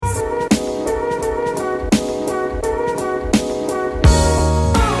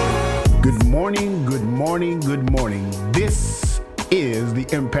morning. Good morning. This is the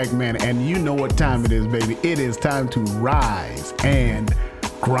Impact Man, and you know what time it is, baby. It is time to rise and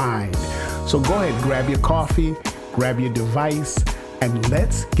grind. So go ahead, grab your coffee, grab your device, and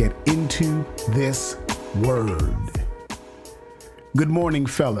let's get into this word. Good morning,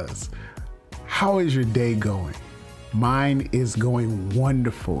 fellas. How is your day going? Mine is going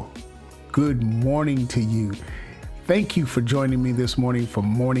wonderful. Good morning to you. Thank you for joining me this morning for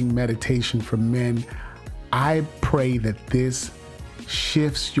Morning Meditation for Men. I pray that this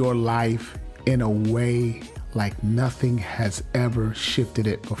shifts your life in a way like nothing has ever shifted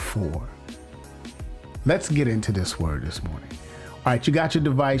it before. Let's get into this word this morning. All right, you got your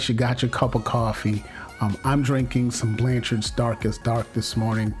device, you got your cup of coffee. I'm drinking some Blanchard's Darkest Dark this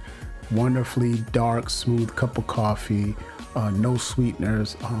morning. Wonderfully dark, smooth cup of coffee, no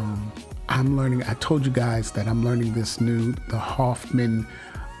sweeteners. I told you guys that I'm learning the Hoffman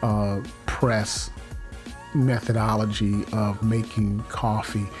press methodology of making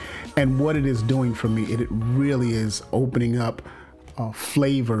coffee. And what it is doing for me, it really is opening up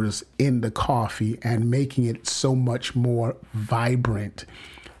flavors in the coffee and making it so much more vibrant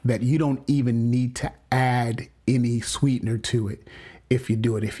that you don't even need to add any sweetener to it if you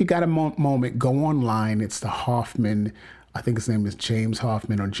do it. If you got a moment, go online. It's the Hoffman. I think his name is James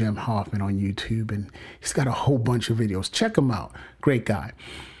Hoffman or Jim Hoffman on YouTube, and he's got a whole bunch of videos. Check him out. Great guy.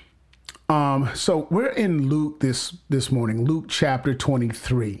 So we're in Luke this morning, Luke chapter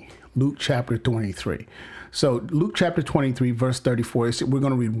 23. Luke chapter 23. So Luke chapter 23, verse 34. We're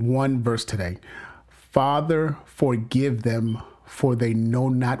going to read one verse today. Father, forgive them, for they know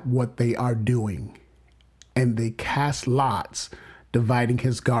not what they are doing. And they cast lots, dividing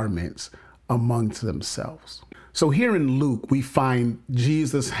his garments amongst themselves. So here in Luke, we find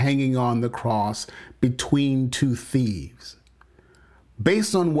Jesus hanging on the cross between two thieves.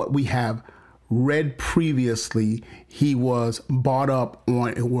 Based on what we have read previously, he was brought up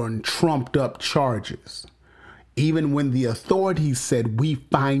on trumped up charges. Even when the authorities said, "We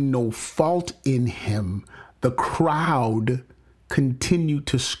find no fault in him," the crowd continued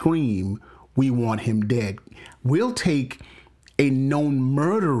to scream, "We want him dead." We'll take a known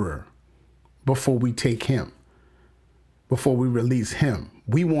murderer before we take him. Before we release him,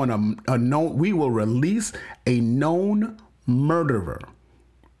 we will release a known murderer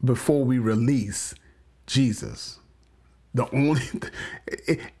before we release Jesus.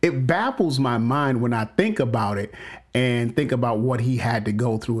 It baffles my mind when I think about it and think about what he had to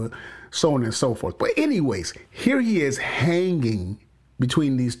go through, so on and so forth. But anyways, here he is hanging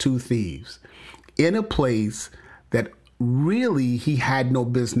between these two thieves in a place that really he had no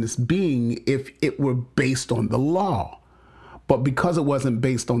business being if it were based on the law. But because it wasn't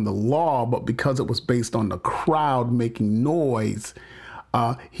based on the law, but because it was based on the crowd making noise,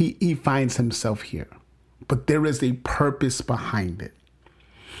 he finds himself here. But there is a purpose behind it.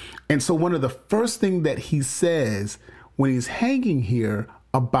 And so one of the first things that he says when he's hanging here,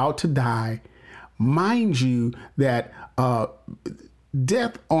 about to die, mind you that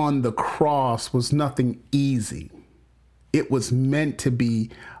death on the cross was nothing easy. It was meant to be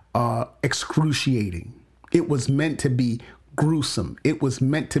excruciating. It was meant to be gruesome. It was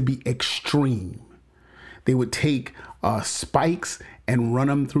meant to be extreme. They would take spikes and run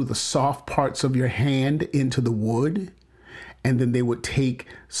them through the soft parts of your hand into the wood. And then they would take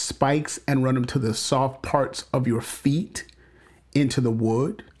spikes and run them to the soft parts of your feet into the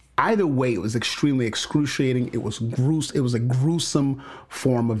wood. Either way, it was extremely excruciating. It was gruesome. It was a gruesome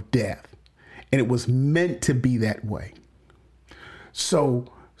form of death. And it was meant to be that way. So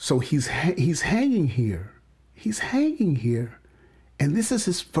he's hanging here. He's hanging here, and this is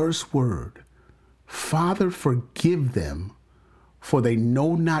his first word. Father, forgive them, for they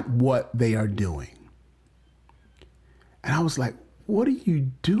know not what they are doing. And I was like, what are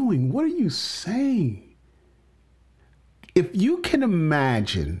you doing? What are you saying? If you can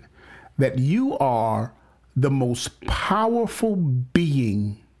imagine that you are the most powerful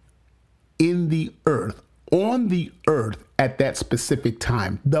being in the earth, on the earth at that specific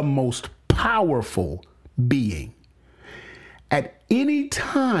time, the most powerful being. At any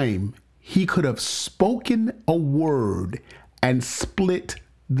time, he could have spoken a word and split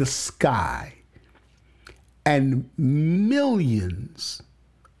the sky, and millions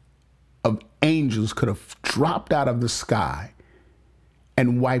of angels could have dropped out of the sky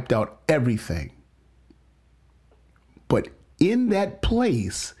and wiped out everything. But in that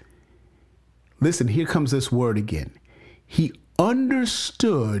place, listen, here comes this word again. He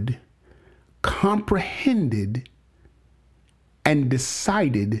understood, comprehended, and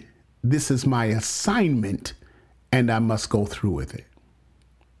decided this is my assignment and I must go through with it.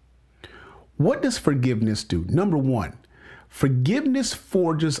 What does forgiveness do? Number one, forgiveness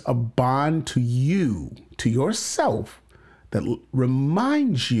forges a bond to you, to yourself, that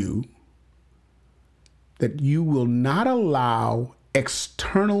reminds you that you will not allow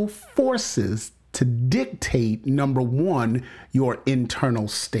external forces to dictate, number one, your internal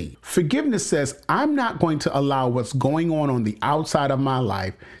state. Forgiveness says, I'm not going to allow what's going on the outside of my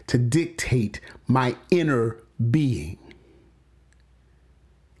life to dictate my inner being.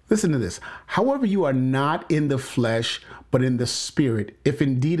 Listen to this. However, you are not in the flesh, but in the spirit, if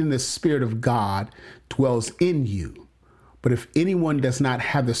indeed in the spirit of God dwells in you. But if anyone does not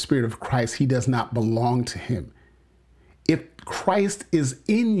have the spirit of Christ, he does not belong to him. If Christ is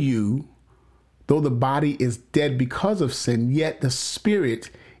in you, though the body is dead because of sin, yet the spirit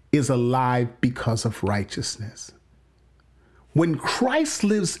is alive because of righteousness. When Christ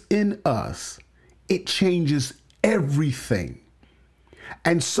lives in us, it changes everything.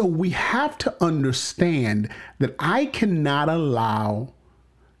 And so we have to understand that I cannot allow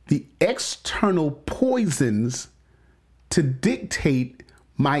the external poisons to dictate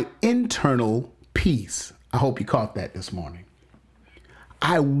my internal peace. I hope you caught that this morning.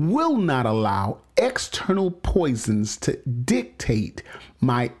 I will not allow external poisons to dictate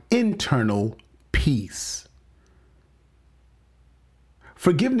my internal peace.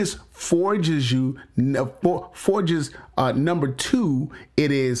 Forgiveness forges you, number two,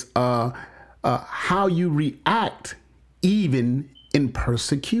 it is how you react even in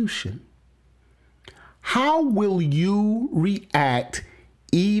persecution. How will you react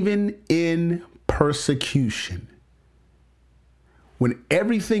even in persecution? When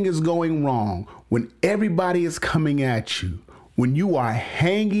everything is going wrong, when everybody is coming at you, when you are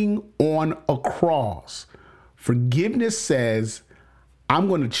hanging on a cross, forgiveness says, I'm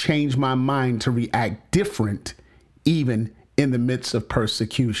going to change my mind to react different even in the midst of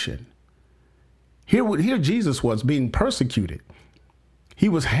persecution. Here Jesus was being persecuted. He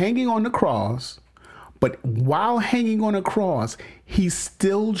was hanging on the cross, but while hanging on a cross, he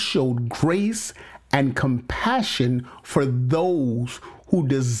still showed grace and compassion for those who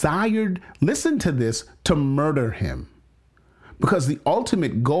desired, listen to this, to murder him. Because the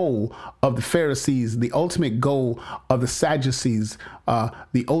ultimate goal of the Pharisees, the ultimate goal of the Sadducees,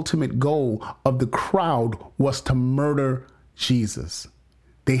 the ultimate goal of the crowd was to murder Jesus.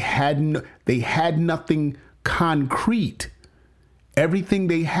 They had nothing concrete. Everything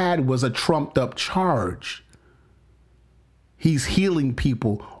they had was a trumped up charge. He's healing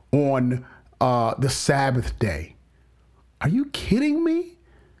people on the Sabbath day. Are you kidding me?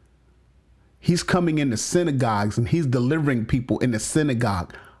 He's coming into synagogues and he's delivering people in the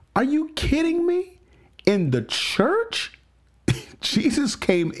synagogue. Are you kidding me? In the church? Jesus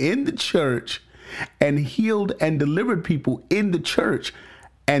came in the church and healed and delivered people in the church,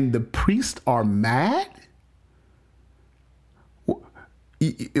 and the priests are mad?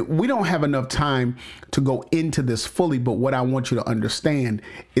 We don't have enough time to go into this fully, but what I want you to understand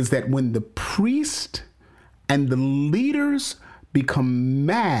is that when the priest and the leaders become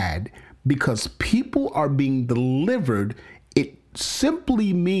mad because people are being delivered, it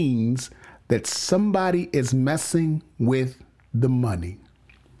simply means that somebody is messing with the money.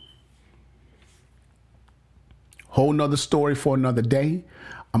 Whole nother story for another day.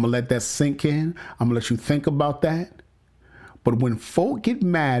 I'm going to let that sink in. I'm going to let you think about that. But when folk get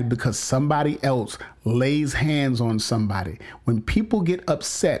mad because somebody else lays hands on somebody, when people get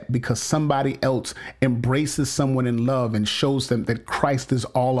upset because somebody else embraces someone in love and shows them that Christ is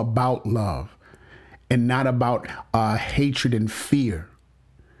all about love and not about hatred and fear,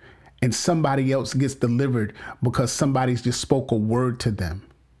 and somebody else gets delivered because somebody's just spoke a word to them.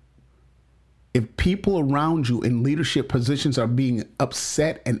 If people around you in leadership positions are being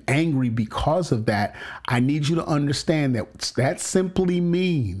upset and angry because of that, I need you to understand that simply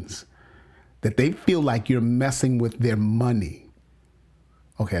means that they feel like you're messing with their money.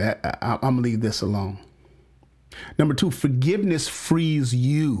 Okay, I'm going to leave this alone. Number two, forgiveness frees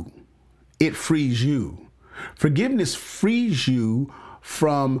you. It frees you. Forgiveness frees you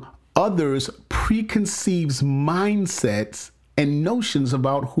from others' preconceived mindsets and notions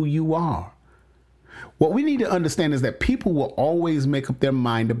about who you are. What we need to understand is that people will always make up their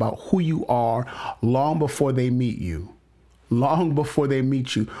mind about who you are long before they meet you. Long before they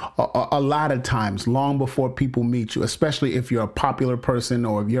meet you. A lot of times, long before people meet you, especially if you're a popular person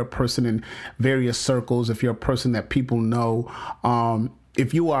or if you're a person in various circles, if you're a person that people know.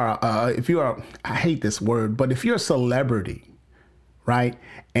 If you are, I hate this word, but if you're a celebrity, right?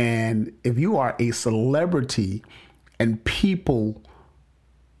 And if you are a celebrity and people,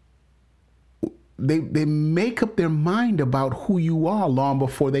 they make up their mind about who you are long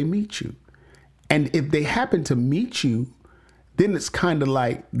before they meet you. And if they happen to meet you, then it's kind of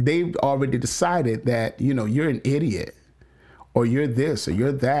like they've already decided that, you're an idiot, or you're this, or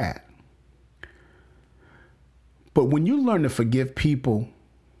you're that. But when you learn to forgive people,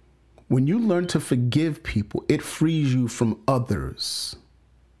 it frees you from others.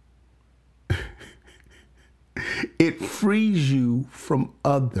 It frees you from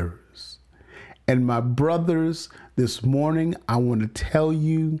others. And my brothers, this morning, I want to tell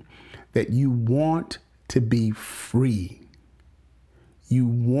you that you want to be free. You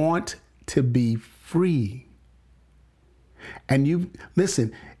want to be free. And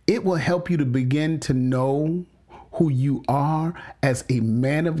listen, it will help you to begin to know who you are as a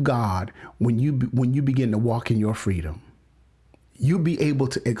man of God when you begin to walk in your freedom. You'll be able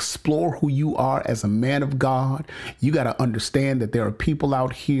to explore who you are as a man of God. You got to understand that there are people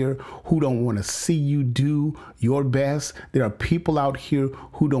out here who don't want to see you do your best. There are people out here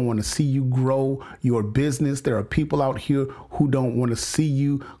who don't want to see you grow your business. There are people out here who don't want to see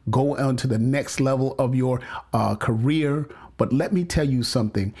you go on to the next level of your career. But let me tell you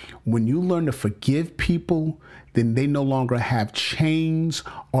something. When you learn to forgive people, then they no longer have chains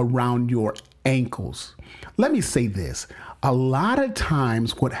around your ankles. Let me say this. A lot of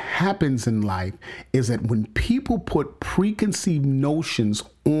times what happens in life is that when people put preconceived notions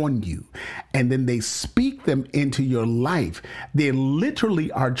on you and then they speak them into your life, they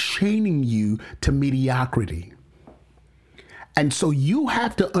literally are chaining you to mediocrity. And so you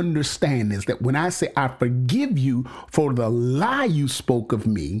have to understand is that when I say I forgive you for the lie you spoke of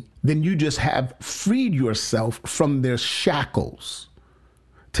me, then you just have freed yourself from their shackles.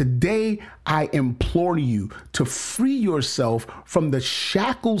 Today, I implore you to free yourself from the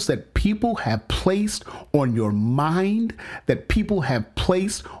shackles that people have placed on your mind, that people have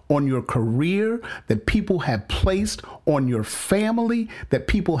placed on your career, that people have placed on your family, that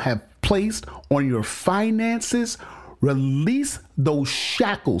people have placed on your finances. Release those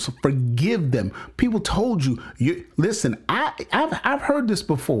shackles. Forgive them. People told you, listen, I've heard this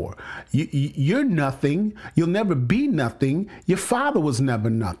before. You're nothing. You'll never be nothing. Your father was never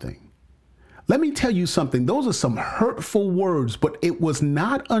nothing. Let me tell you something. Those are some hurtful words, but it was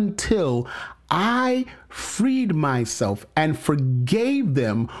not until I freed myself and forgave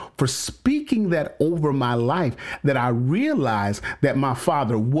them for speaking that over my life that I realized that my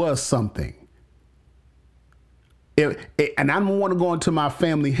father was something. And I don't want to go into my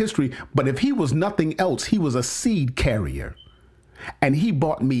family history, but if he was nothing else, he was a seed carrier. And he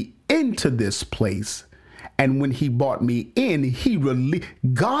brought me into this place. And when he brought me in,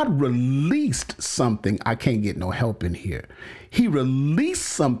 God released something. I can't get no help in here. He released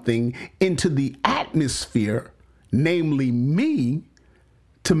something into the atmosphere, namely me,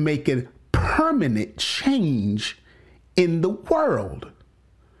 to make a permanent change in the world.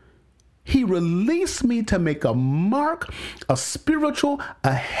 He released me to make a mark, a spiritual,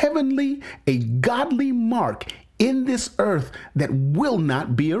 a heavenly, a godly mark in this earth that will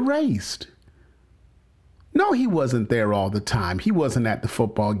not be erased. No, he wasn't there all the time. He wasn't at the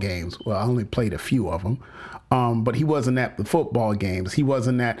football games. Well, I only played a few of them. But he wasn't at the football games. He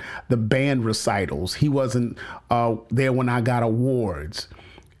wasn't at the band recitals. He wasn't there when I got awards.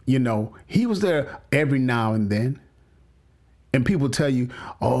 He was there every now and then. And people tell you,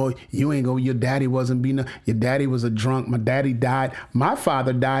 oh, you ain't go, your daddy wasn't being, your daddy was a drunk. My daddy died. My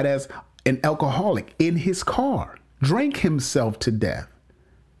father died as an alcoholic in his car, drank himself to death.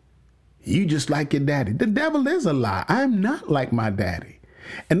 You just like your daddy. The devil is a lie. I'm not like my daddy.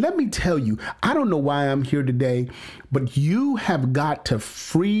 And let me tell you, I don't know why I'm here today, but you have got to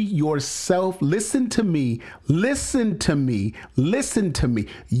free yourself. Listen to me. Listen to me. Listen to me.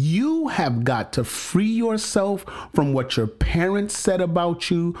 You have got to free yourself from what your parents said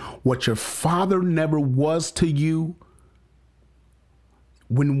about you, what your father never was to you.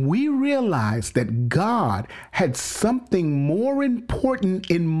 When we realized that God had something more important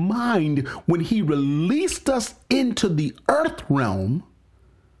in mind when he released us into the earth realm,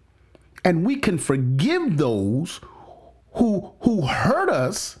 and we can forgive those who hurt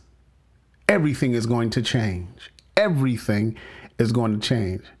us, everything is going to change. Everything is going to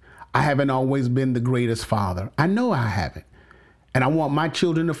change. I haven't always been the greatest father. I know I haven't. And I want my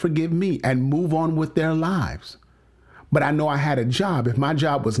children to forgive me and move on with their lives. But I know I had a job. If my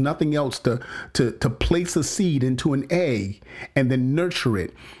job was nothing else to place a seed into an egg and then nurture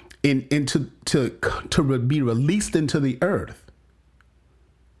it to be released into the earth.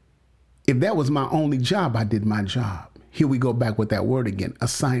 If that was my only job, I did my job. Here we go back with that word again,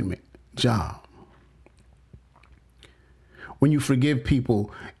 assignment, job. When you forgive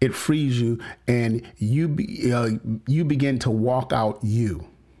people, it frees you and you begin to walk out you.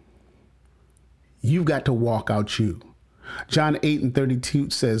 You've got to walk out you. John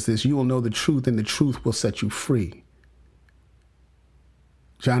 8:32 says this, you will know the truth and the truth will set you free.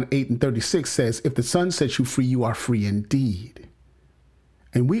 John 8:36 says, if the Son sets you free, you are free indeed.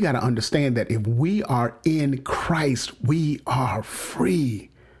 And we got to understand that if we are in Christ, we are free.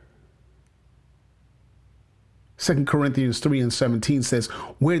 2 Corinthians 3:17 says,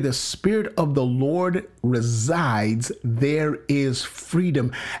 where the Spirit of the Lord resides, there is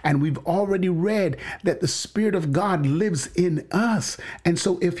freedom. And we've already read that the Spirit of God lives in us. And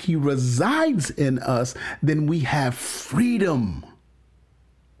so if he resides in us, then we have freedom.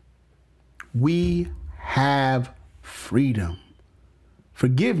 We have freedom.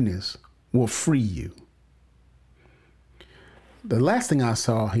 Forgiveness will free you. The last thing I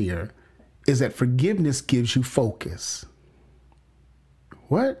saw here is that forgiveness gives you focus.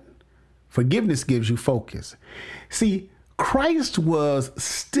 What? Forgiveness gives you focus. See, Christ was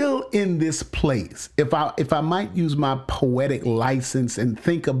still in this place. If I might use my poetic license and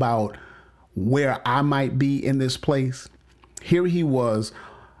think about where I might be in this place, here he was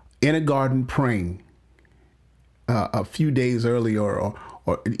in a garden praying a few days earlier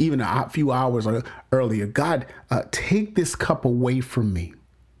or even a few hours earlier. God, take this cup away from me.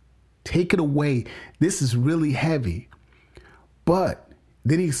 Take it away. This is really heavy. But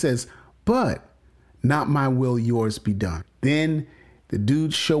then he says, but not my will, yours be done. Then the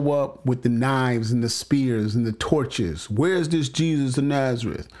dudes show up with the knives and the spears and the torches. Where's this Jesus of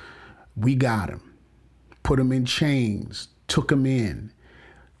Nazareth? We got him. Put him in chains. Took him in.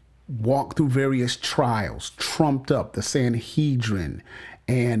 Walked through various trials. Trumped up the Sanhedrin.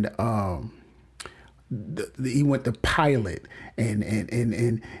 And he went to Pilate.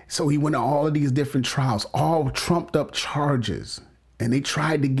 And so he went to all of these different trials. All trumped up charges. And they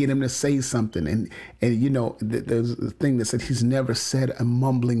tried to get him to say something. And you know, there's a thing that said he's never said a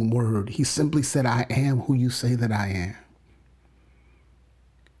mumbling word. He simply said, I am who you say that I am.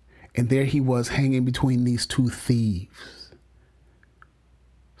 And there he was hanging between these two thieves.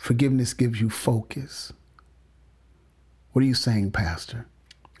 Forgiveness gives you focus. What are you saying, Pastor?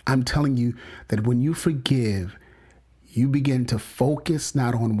 I'm telling you that when you forgive, you begin to focus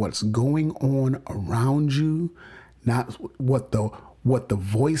not on what's going on around you, not what the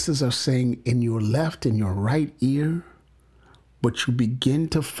voices are saying in your left and your right ear, but you begin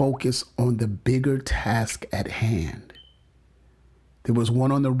to focus on the bigger task at hand. There was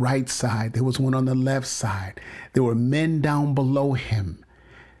one on the right side. There was one on the left side. There were men down below him,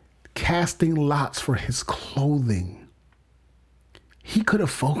 casting lots for his clothing. He could have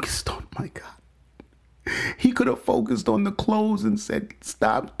focused on, my God. He could have focused on the clothes and said,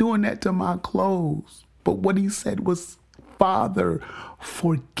 stop doing that to my clothes. But what he said was, Father,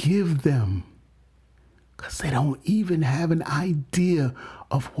 forgive them, because they don't even have an idea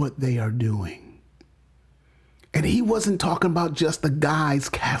of what they are doing. And he wasn't talking about just the guys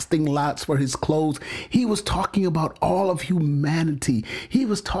casting lots for his clothes. He was talking about all of humanity. He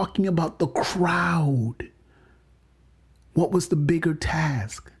was talking about the crowd. What was the bigger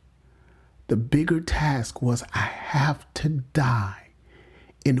task? The bigger task was, I have to die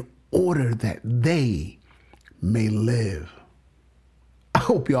in order that they may live. I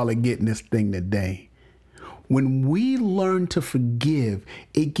hope y'all are getting this thing today. When we learn to forgive,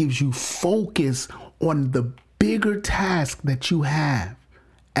 it gives you focus on the bigger task that you have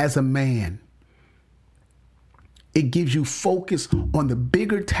as a man. It gives you focus on the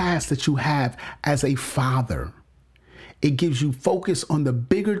bigger task that you have as a father. It gives you focus on the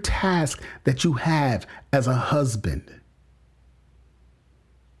bigger task that you have as a husband.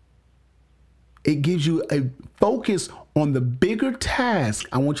 It gives you a focus on the bigger task.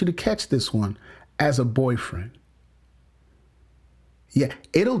 I want you to catch this one, as a boyfriend. Yeah,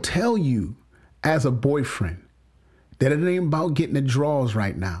 it'll tell you as a boyfriend that it ain't about getting the draws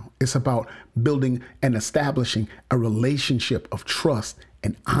right now. It's about building and establishing a relationship of trust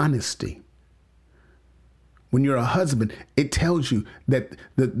and honesty. When you're a husband, it tells you that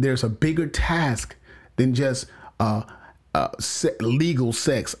there's a bigger task than just legal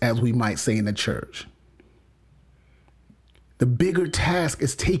sex, as we might say in the church. The bigger task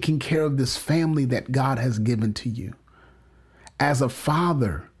is taking care of this family that God has given to you. As a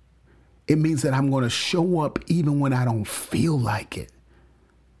father, it means that I'm going to show up even when I don't feel like it.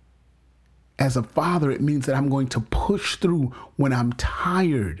 As a father, it means that I'm going to push through when I'm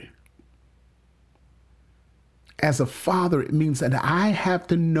tired. As a father, it means that I have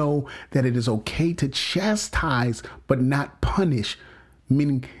to know that it is okay to chastise, but not punish.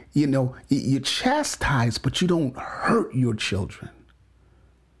 Meaning, you know, you chastise, but you don't hurt your children.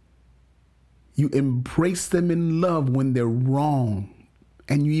 You embrace them in love when they're wrong.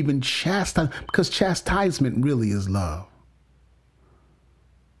 And you even chastise, because chastisement really is love.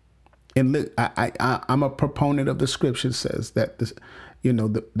 And look, I'm a proponent of the scripture says that this,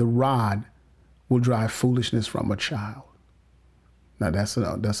 the rod will drive foolishness from a child. Now that's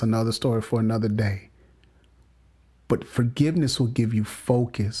another story for another day. But forgiveness will give you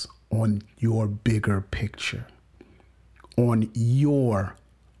focus on your bigger picture, on your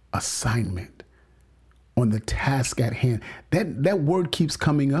assignment, on the task at hand. That word keeps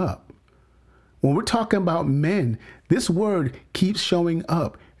coming up. When we're talking about men, this word keeps showing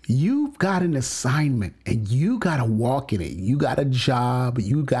up. You've got an assignment and you got to walk in it. You got a job,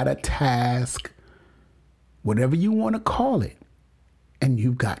 you got a task, whatever you want to call it, and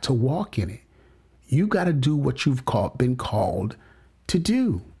you've got to walk in it. You got to do what you've been called to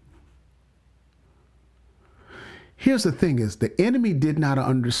do. Here's the thing is the enemy did not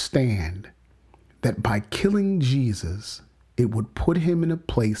understand that by killing Jesus, it would put him in a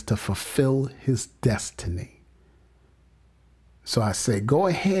place to fulfill his destiny. So I say, go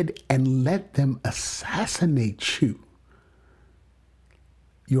ahead and let them assassinate you.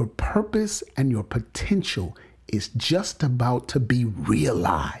 Your purpose and your potential is just about to be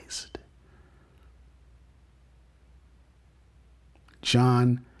realized.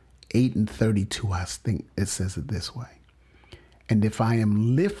 John 8:32, I think it says it this way. And if I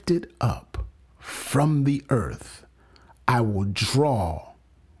am lifted up from the earth, I will draw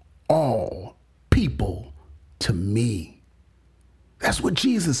all people to me. That's what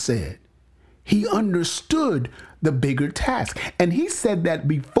Jesus said. He understood the bigger task. And he said that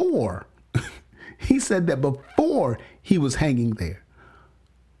before. He said that before he was hanging there.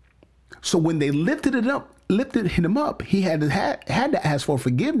 So when they lifted him up, he had to ask for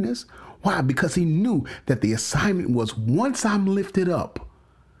forgiveness. Why? Because he knew that the assignment was, once I'm lifted up,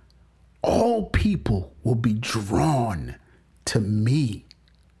 all people will be drawn to me.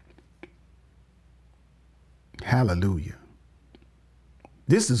 Hallelujah.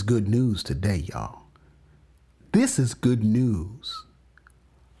 This is good news today, y'all. This is good news.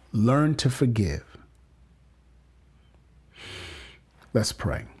 Learn to forgive. Let's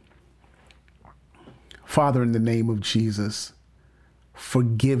pray. Father, in the name of Jesus,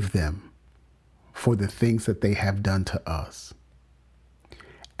 forgive them for the things that they have done to us.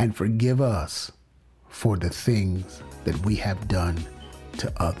 And forgive us for the things that we have done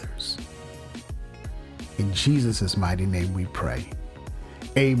to others. In Jesus' mighty name we pray.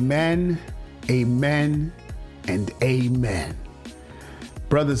 Amen, amen, and amen.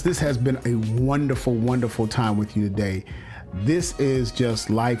 Brothers, this has been a wonderful, wonderful time with you today. This is just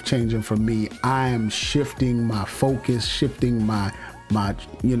life-changing for me. I am shifting my focus, shifting my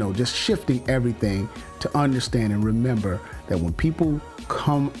just shifting everything to understand and remember that when people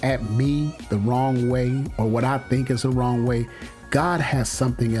come at me the wrong way or what I think is the wrong way, God has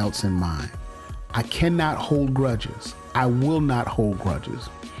something else in mind. I cannot hold grudges. I will not hold grudges.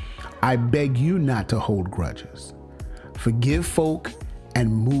 I beg you not to hold grudges. Forgive folk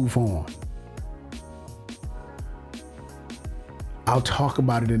and move on. I'll talk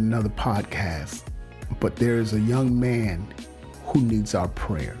about it in another podcast, but there is a young man who needs our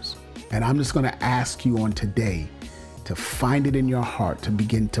prayers. And I'm just going to ask you on today to find it in your heart to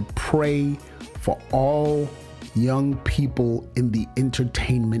begin to pray for all young people in the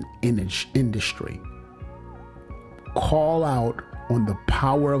entertainment industry. Call out on the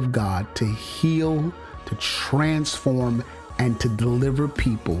power of God to heal, to transform, and to deliver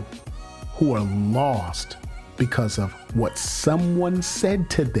people who are lost because of what someone said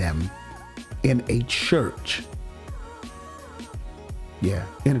to them in a church. Yeah,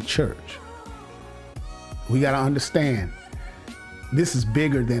 in a church. We got to understand, this is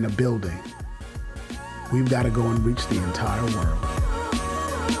bigger than a building. We've got to go and reach the entire world.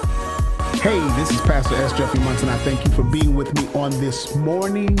 Hey, this is Pastor S. Jeffrey Munson. I thank you for being with me on this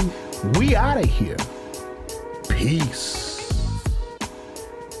morning. We out of here. Peace.